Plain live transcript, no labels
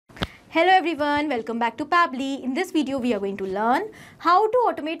Hello everyone, welcome back to Pabbly. In this video, we are going to learn how to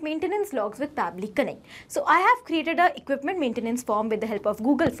automate maintenance logs with Pabbly Connect. So I have created an equipment maintenance form with the help of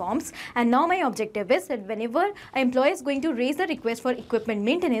Google Forms, and now my objective is that whenever an employee is going to raise a request for equipment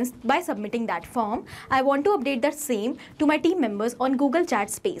maintenance by submitting that form, I want to update that same to my team members on Google Chat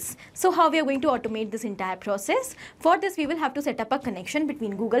space. So how we are going to automate this entire process? For this, we will have to set up a connection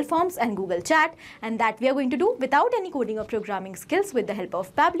between Google Forms and Google Chat, and that we are going to do without any coding or programming skills with the help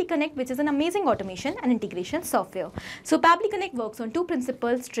of Pabbly Connect, which is an amazing automation and integration software. So Pabbly Connect works on two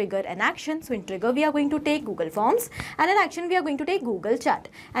principles, trigger and action. So in trigger, we are going to take Google Forms, and in action, we are going to take Google Chat.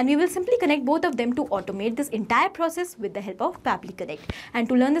 And we will simply connect both of them to automate this entire process with the help of Pabbly Connect. And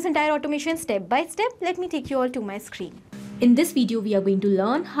to learn this entire automation step by step, let me take you all to my screen. In this video, we are going to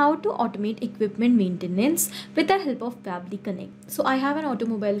learn how to automate equipment maintenance with the help of Pabbly Connect. So I have an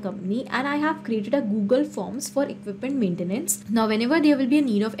automobile company and I have created a Google Forms for equipment maintenance. Now, whenever there will be a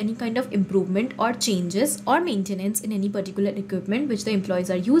need of any kind of improvement or changes or maintenance in any particular equipment which the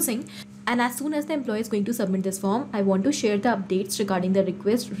employees are using, and as soon as the employee is going to submit this form, I want to share the updates regarding the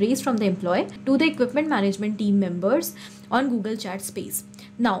request raised from the employee to the equipment management team members on Google Chat space.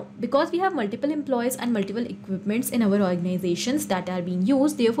 Now, because we have multiple employees and multiple equipments in our organizations that are being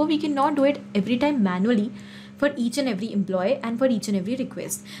used, therefore we cannot do it every time manually for each and every employee and for each and every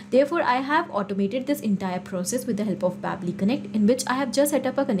request. Therefore, I have automated this entire process with the help of Pabbly Connect, in which I have just set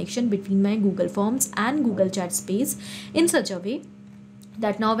up a connection between my Google Forms and Google Chat space in such a way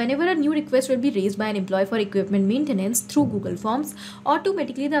that now whenever a new request will be raised by an employee for equipment maintenance through Google Forms,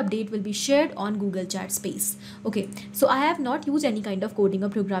 automatically the update will be shared on Google Chat space. Okay, so I have not used any kind of coding or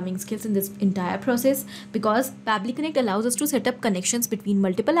programming skills in this entire process because Pabbly Connect allows us to set up connections between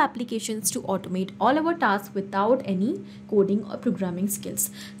multiple applications to automate all our tasks without any coding or programming skills.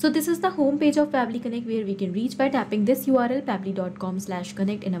 So this is the home page of Pabbly Connect, where we can reach by tapping this URL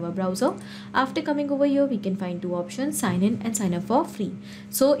pabbly.com/connect in our browser. After coming over here, we can find two options: sign in and sign up for free.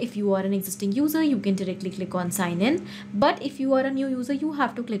 So if you are an existing user, you can directly click on sign in, but if you are a new user, you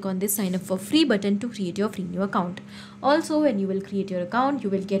have to click on this sign up for free button to create your free new account. Also, when you will create your account, you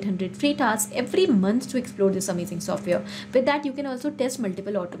will get 100 free tasks every month to explore this amazing software. With that, you can also test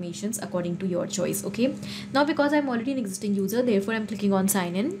multiple automations according to your choice. Okay, now because I'm already an existing user, therefore I'm clicking on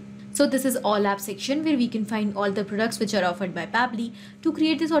sign in. So this is all app section where we can find all the products which are offered by Pabbly. To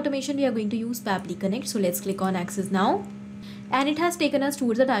create this automation, we are going to use Pabbly Connect. So let's click on access now. And it has taken us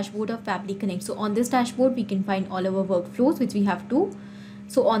towards the dashboard of Pabbly Connect. So on this dashboard, we can find all our workflows which we have to.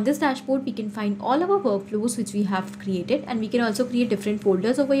 So on this dashboard, we can find all our workflows which we have created, and we can also create different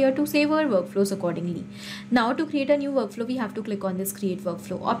folders over here to save our workflows accordingly. Now to create a new workflow, we have to click on this create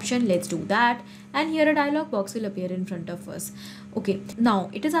workflow option. Let's do that. And here a dialog box will appear in front of us. Okay, now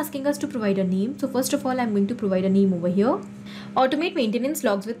it is asking us to provide a name. So first of all, I'm going to provide a name over here. Automate maintenance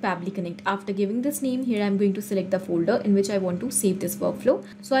logs with Pabbly Connect. After giving this name, here I'm going to select the folder in which I want to save this workflow.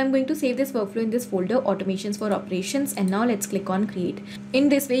 So I'm going to save this workflow in this folder, automations for operations. And now let's click on create. In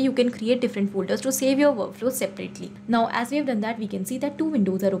this way, you can create different folders to save your workflow separately. Now, as we have done that, we can see that two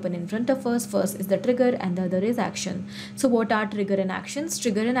windows are open in front of us. First is the trigger and the other is action. So what are trigger and actions?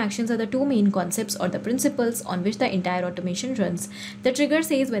 Trigger and actions are the two main concepts or the principles on which the entire automation runs. The trigger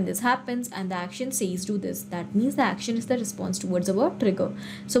says when this happens and the action says do this. That means the action is the response towards our trigger.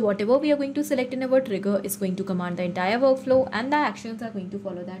 So whatever we are going to select in our trigger is going to command the entire workflow, and the actions are going to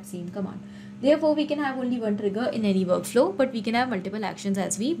follow that same command. Therefore, we can have only one trigger in any workflow, but we can have multiple actions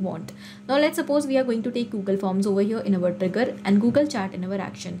as we want. Now, let's suppose we are going to take Google Forms over here in our trigger and Google Chat in our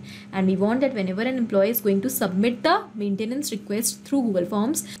action. And we want that whenever an employee is going to submit the maintenance request through Google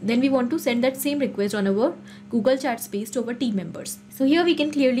Forms, then we want to send that same request on our Google Chat space to our team members. So here we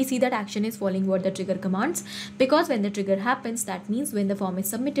can clearly see that action is following what the trigger commands, because when the trigger happens, that means when the form is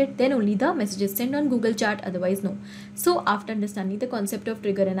submitted, then only the message is sent on Google Chat, otherwise no. So after understanding the concept of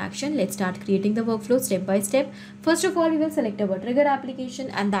trigger and action, let's start creating the workflow step by step. First of all, we will select our trigger application,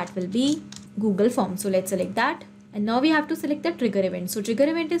 and that will be Google Forms. So let's select that. And now we have to select the trigger event. So trigger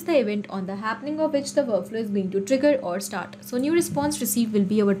event is the event on the happening of which the workflow is going to trigger or start. So new response received will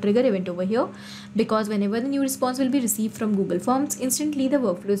be our trigger event over here, because whenever the new response will be received from Google Forms, instantly the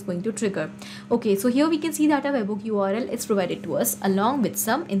workflow is going to trigger. Okay, so here we can see that a webhook URL is provided to us along with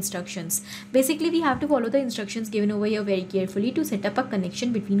some instructions. Basically, we have to follow the instructions given over here very carefully to set up a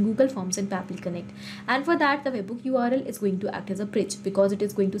connection between Google Forms and Pabbly Connect. And for that, the webhook URL is going to act as a bridge, because it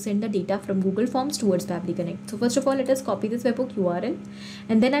is going to send the data from Google Forms towards Pabbly Connect. So first of all, let us copy this webhook URL,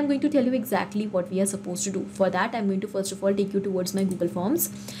 and then I'm going to tell you exactly what we are supposed to do. For that, I'm going to first of all take you towards my Google Forms,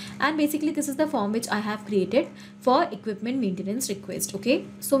 and basically this is the form which I have created for equipment maintenance request. Okay,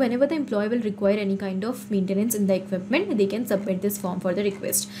 so whenever the employee will require any kind of maintenance in the equipment, they can submit this form for the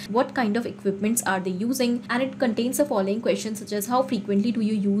request. What kind of equipments are they using? And it contains the following questions such as how frequently do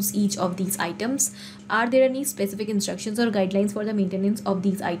you use each of these items? Are there any specific instructions or guidelines for the maintenance of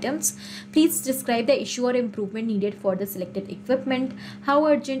these items? Please describe the issue or improvement needed for the selected equipment. How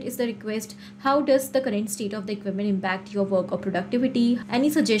urgent is the request? How does the current state of the equipment impact your work or productivity? Any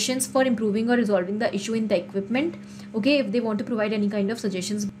suggestions for improving or resolving the issue in the equipment? Okay, if they want to provide any kind of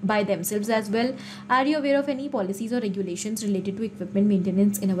suggestions by themselves as well. Are you aware of any policies or regulations related to equipment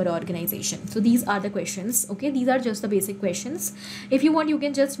maintenance in our organization? So these are the questions. Okay, these are just the basic questions. If you want, you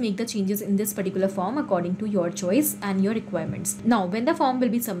can just make the changes in this particular form according to your choice and your requirements. Now, when the form will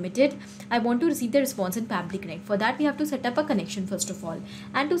be submitted, I want to receive the response in Pabbly Connect. For that, we have to set up a connection first of all.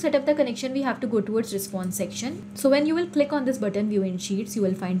 And to set up the connection, we have to go towards response section. So when you will click on this button, view in sheets, you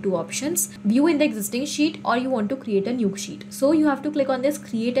will find two options: view in the existing sheet, or you want to create a new sheet. So you have to click on this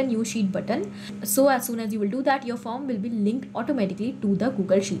create a new sheet button. So as soon as you will do that, your form will be linked automatically to the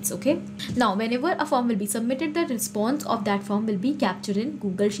Google Sheets. Okay, now whenever a form will be submitted, the response of that form will be captured in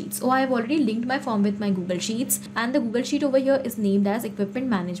Google Sheets. So I have already linked my form with my Google Sheets, and the Google Sheet over here is named as equipment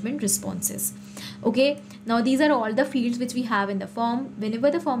management responses. Okay, now these are all the fields which we have in the form. Whenever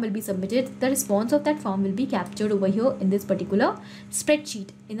the form will be submitted, the response of that form will be captured over here in this particular spreadsheet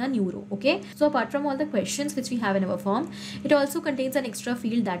in a new row. Okay, so apart from all the questions which we have in our form, it also contains an extra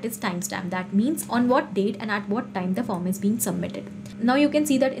field that is timestamp. That means on what date and at what time the form is being submitted. Now you can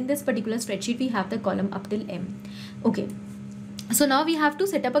see that in this particular spreadsheet we have the column up till M. Okay, so now we have to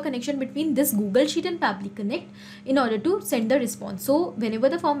set up a connection between this Google Sheet and Pabbly Connect in order to send the response. So whenever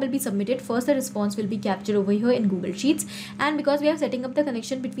the form will be submitted, first the response will be captured over here in Google Sheets, and because we are setting up the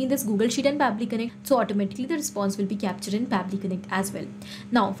connection between this Google Sheet and Pabbly Connect, so automatically the response will be captured in Pabbly Connect as well.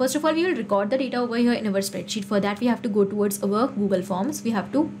 Now first of all, we will record the data over here in our spreadsheet. For that, we have to go towards our Google Forms. We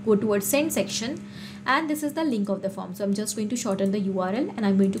have to go towards send section, and this is the link of the form. So I'm just going to shorten the URL, and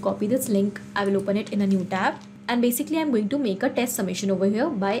I'm going to copy this link. I will open it in a new tab. And basically I'm going to make a test submission over here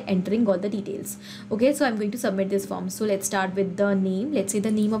by entering all the details. Okay, so I'm going to submit this form. So let's start with the name. Let's say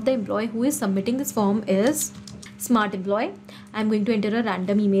the name of the employee who is submitting this form is Smart Employee. I'm going to enter a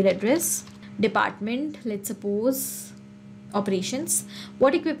random email address. Department, let's suppose operations.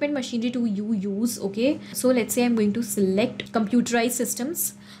 What equipment machinery do you use? Okay, so let's say I'm going to select computerized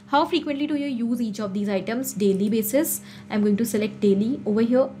systems. How frequently do you use each of these items? Daily basis. I'm going to select daily over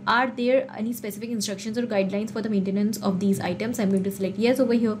here. Are there any specific instructions or guidelines for the maintenance of these items? I'm going to select yes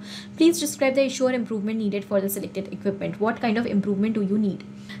over here. Please describe the issue or improvement needed for the selected equipment. What kind of improvement do you need?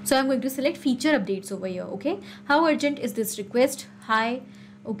 So I'm going to select feature updates over here. Okay, how urgent is this request? High.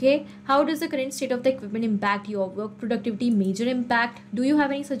 Okay, how does the current state of the equipment impact your work productivity? Major impact. Do you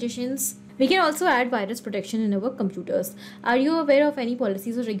have any suggestions? We can also add virus protection in our computers. Are you aware of any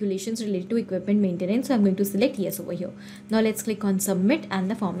policies or regulations related to equipment maintenance? So I'm going to select yes over here. Now let's click on submit, and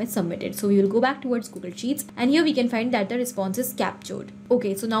the form is submitted. So we will go back towards Google Sheets, and here we can find that the response is captured.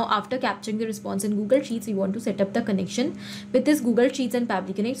 Okay, so now after capturing the response in Google Sheets, we want to set up the connection with this Google Sheets and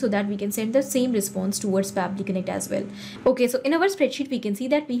Pabbly Connect so that we can send the same response towards Pabbly Connect as well. Okay, so in our spreadsheet we can see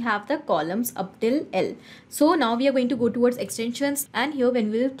that we have the columns up till L. So now we are going to go towards extensions, and here when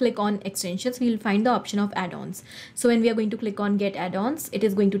we will click on extensions, we will find the option of add-ons. So when we are going to click on get add-ons, it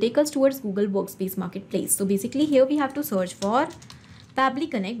is going to take us towards Google Workspace Marketplace. So basically here we have to search for Pabbly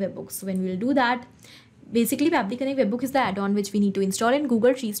Connect Webhooks. So when we will do that, basically Pabbly Connect Webhook is the add-on which we need to install in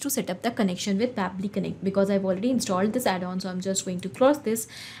Google Sheets to set up the connection with Pabbly Connect. Because I've already installed this add-on, so I'm just going to close this.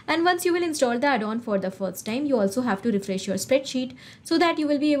 And once you will install the add-on for the first time, you also have to refresh your spreadsheet so that you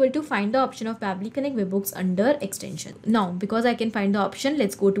will be able to find the option of Pabbly Connect Webhooks under extension. Now, because I can find the option,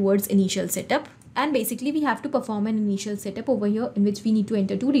 let's go towards initial setup. And basically we have to perform an initial setup over here in which we need to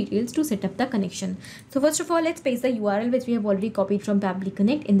enter two details to set up the connection. So first of all, let's paste the URL which we have already copied from Pabbly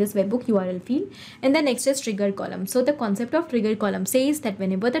Connect in this webhook URL field. And the next is trigger column. So the concept of trigger column says that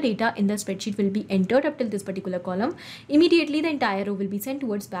whenever the data in the spreadsheet will be entered up till this particular column, immediately the entire row will be sent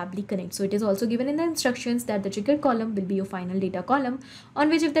towards Pabbly Connect. So it is also given in the instructions that the trigger column will be your final data column, on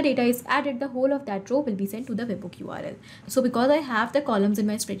which if the data is added, the whole of that row will be sent to the webhook URL. So because I have the columns in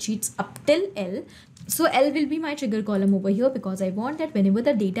my spreadsheets up till L, L. So L will be my trigger column over here because I want that whenever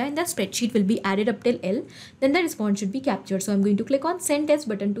the data in the spreadsheet will be added up till L, then the response should be captured. So I'm going to click on send test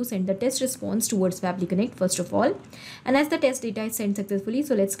button to send the test response towards Pabbly Connect first of all. And as the test data is sent successfully,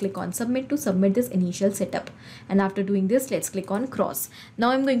 so let's click on submit to submit this initial setup. And after doing this, let's click on cross. Now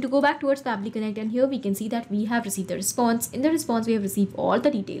I'm going to go back towards Pabbly Connect, and here we can see that we have received the response. In the response, we have received all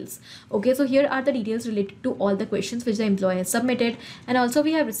the details. Okay, so here are the details related to all the questions which the employee has submitted, and also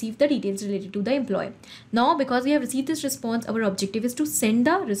we have received the details related to the employee. Now, because we have received this response, our objective is to send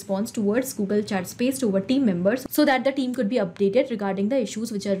the response towards Google Chat Space to our team members so that the team could be updated regarding the issues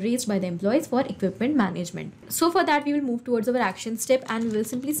which are raised by the employees for equipment management. So for that, we will move towards our action step, and we will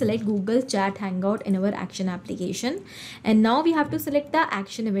simply select Google Chat Hangout in our action application. And now we have to select the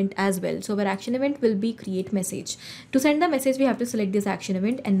action event as well. So our action event will be create message. To send the message, we have to select this action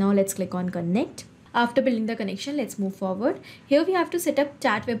event, and now let's click on connect. After building the connection, let's move forward. Here we have to set up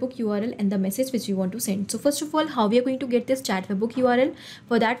chat webhook URL and the message which we want to send. So first of all, how we are going to get this chat webhook URL?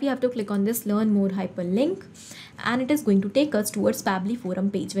 For that, we have to click on this learn more hyperlink, and it is going to take us towards Pabbly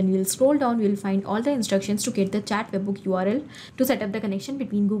forum page. When we will scroll down, we will find all the instructions to get the chat webhook URL to set up the connection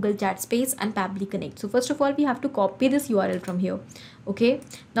between Google Chat Space and Pabbly Connect. So first of all, we have to copy this URL from here. Okay,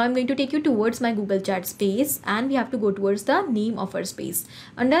 now I'm going to take you towards my Google Chat Space, and we have to go towards the name of our space.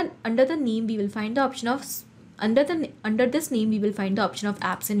 Under the name, we will find the option of under this name we will find the option of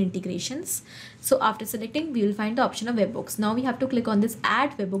apps and integrations. So after selecting, we will find the option of webhooks. Now we have to click on this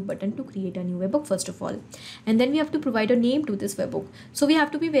add webhook button to create a new webhook first of all, and then we have to provide a name to this webhook. So we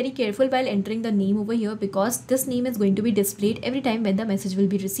have to be very careful while entering the name over here, because this name is going to be displayed every time when the message will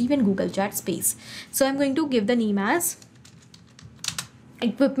be received in Google Chat Space. So I'm going to give the name as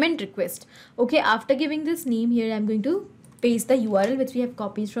equipment request. Okay, after giving this name here, I'm going to paste the URL which we have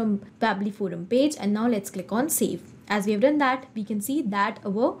copied from Pabbly forum page, and now let's click on save. As we have done that, we can see that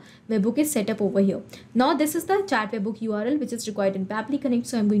our webhook is set up over here. Now this is the chat webhook URL which is required in Pabbly Connect.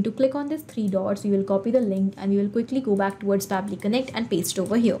 So I'm going to click on this three dots. We will copy the link, and we will quickly go back towards Pabbly Connect and paste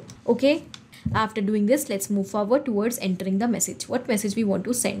over here. Okay. After doing this, let's move forward towards entering the message. What message we want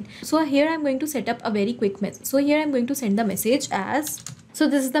to send? So here I'm going to set up a very quick message. So here I'm going to send the message as, so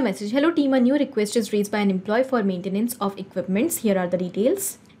this is the message. Hello team, a new request is raised by an employee for maintenance of equipments. Here are the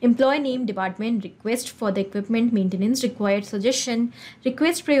details. Employee name, department, request for the equipment maintenance, required suggestion,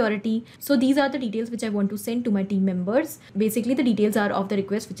 request priority. So these are the details which I want to send to my team members. Basically, the details are of the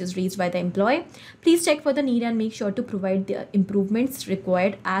request which is raised by the employee. Please check for the need and make sure to provide the improvements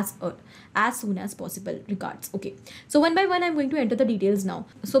required as soon as possible. Regards. Okay. So one by one, I'm going to enter the details now.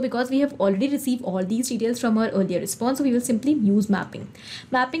 So because we have already received all these details from our earlier response, so we will simply use mapping.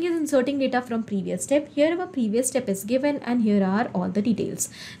 Mapping is inserting data from previous step. Here our previous step is given, and here are all the details.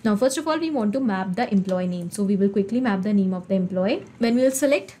 Now, first of all, we want to map the employee name. So we will quickly map the name of the employee. When we will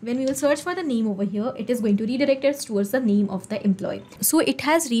search for the name over here, it is going to redirect us towards the name of the employee. So it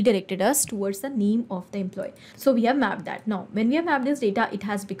has redirected us towards the name of the employee. So we have mapped that. Now, when we have mapped this data, it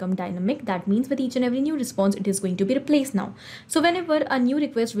has become dynamic. That means with each and every new response, it is going to be replaced now. So whenever a new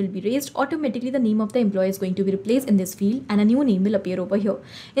request will be raised, automatically the name of the employee is going to be replaced in this field, and a new name will appear over here.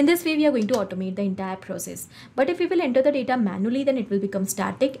 In this way, we are going to automate the entire process. But if we will enter the data manually, then it will become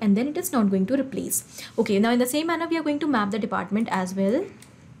static, and then it is not going to replace. Okay, now in the same manner, we are going to map the department as well.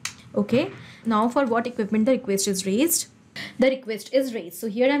 Okay, now for what equipment the request is raised. The request is raised. So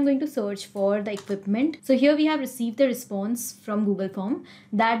here I'm going to search for the equipment. So here we have received the response from Google form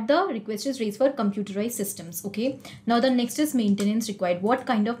that the request is raised for computerized systems. Okay, now the next is maintenance required. What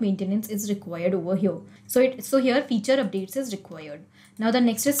kind of maintenance is required over here? So here feature updates is required. Now the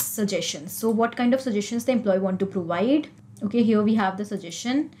next is suggestions. So what kind of suggestions the employee want to provide? Okay, here we have the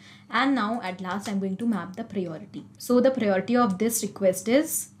suggestion, and now at last I'm going to map the priority. So the priority of this request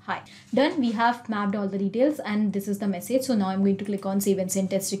is high. Done. We have mapped all the details, and this is the message. So now I'm going to click on save and send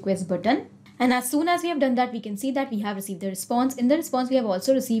test request button. And as soon as we have done that, we can see that we have received the response. In the response, we have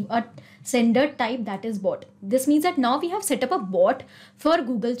also received a sender type, that is bot. This means that now we have set up a bot for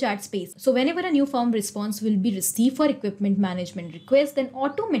Google Chat Space. So whenever a new form response will be received for equipment management request, then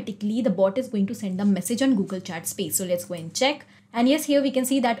automatically the bot is going to send a message on Google Chat Space. So let's go and check. And yes, here we can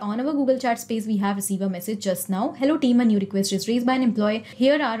see that on our Google Chat Space, we have received a message just now. Hello team, a new request is raised by an employee.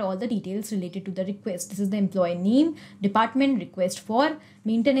 Here are all the details related to the request. This is the employee name, department, request for,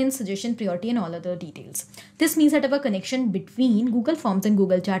 maintenance, suggestion, priority, and all other details. This means that our connection between Google Forms and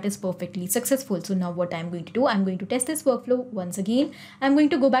Google Chat is perfectly successful. So now what I'm going to do, I'm going to test this workflow once again. I'm going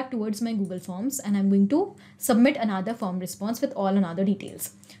to go back towards my Google Forms, and I'm going to submit another form response with all another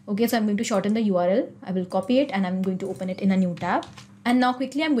details. Okay, so I'm going to shorten the URL. I will copy it, and I'm going to open it in a new tab. And now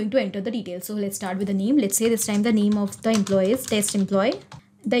quickly I'm going to enter the details. So let's start with the name. Let's say this time the name of the employee is test employee.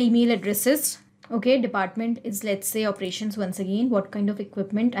 The email address is Okay, department is, let's say, operations once again. What kind of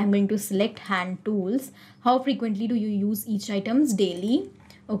equipment? I'm going to select hand tools. How frequently do you use each items? Daily.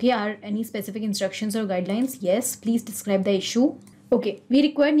 Okay, are any specific instructions or guidelines? Yes. Please describe the issue. Okay, we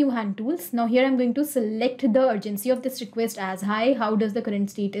require new hand tools. Now here I'm going to select the urgency of this request as high. How does the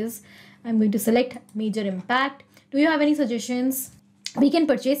current state is? I'm going to select major impact. Do you have any suggestions? We can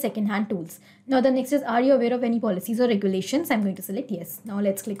purchase second-hand tools. Now the next is, are you aware of any policies or regulations? I'm going to select yes. Now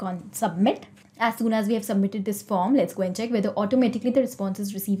let's click on submit. As soon as we have submitted this form, let's go and check whether automatically the response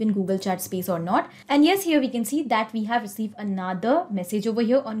is received in Google Chat Space or not. And yes, here we can see that we have received another message over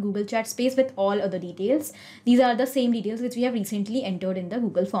here on Google Chat Space with all other details. These are the same details which we have recently entered in the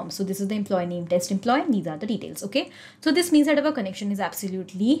Google Forms. So this is the employee name, test employee, and these are the details. Okay. So this means that our connection is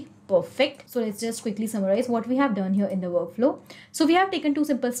absolutely perfect. So let's just quickly summarize what we have done here in the workflow. So we have taken two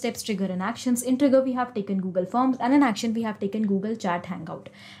simple steps, trigger and actions. In trigger, we have taken Google Forms, and in action, we have taken Google Chat Hangout.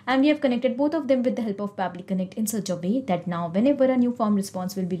 And we have connected both of them with the help of Pabbly Connect in such a way that now whenever a new form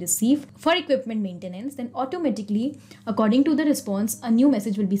response will be received for equipment maintenance, then automatically, according to the response, a new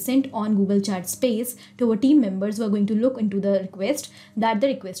message will be sent on Google Chat Space to our team members who are going to look into the request that the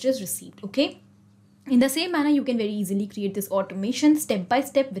request is received. Okay. In the same manner, you can very easily create this automation step by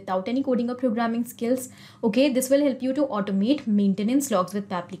step without any coding or programming skills. Okay, this will help you to automate maintenance logs with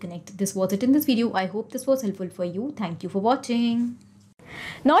Pabbly Connect. This was it in this video. I hope this was helpful for you. Thank you for watching.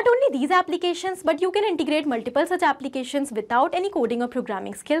 Not only these applications, but you can integrate multiple such applications without any coding or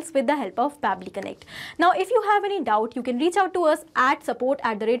programming skills with the help of Pabbly Connect. Now, if you have any doubt, you can reach out to us at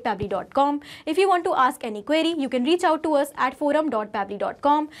support@pabbly.com. If you want to ask any query, you can reach out to us at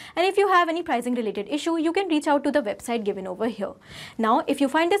forum.pabbly.com. And if you have any pricing related issue, you can reach out to the website given over here. Now, if you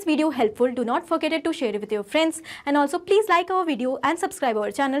find this video helpful, do not forget to share it with your friends. And also, please like our video and subscribe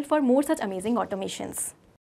our channel for more such amazing automations.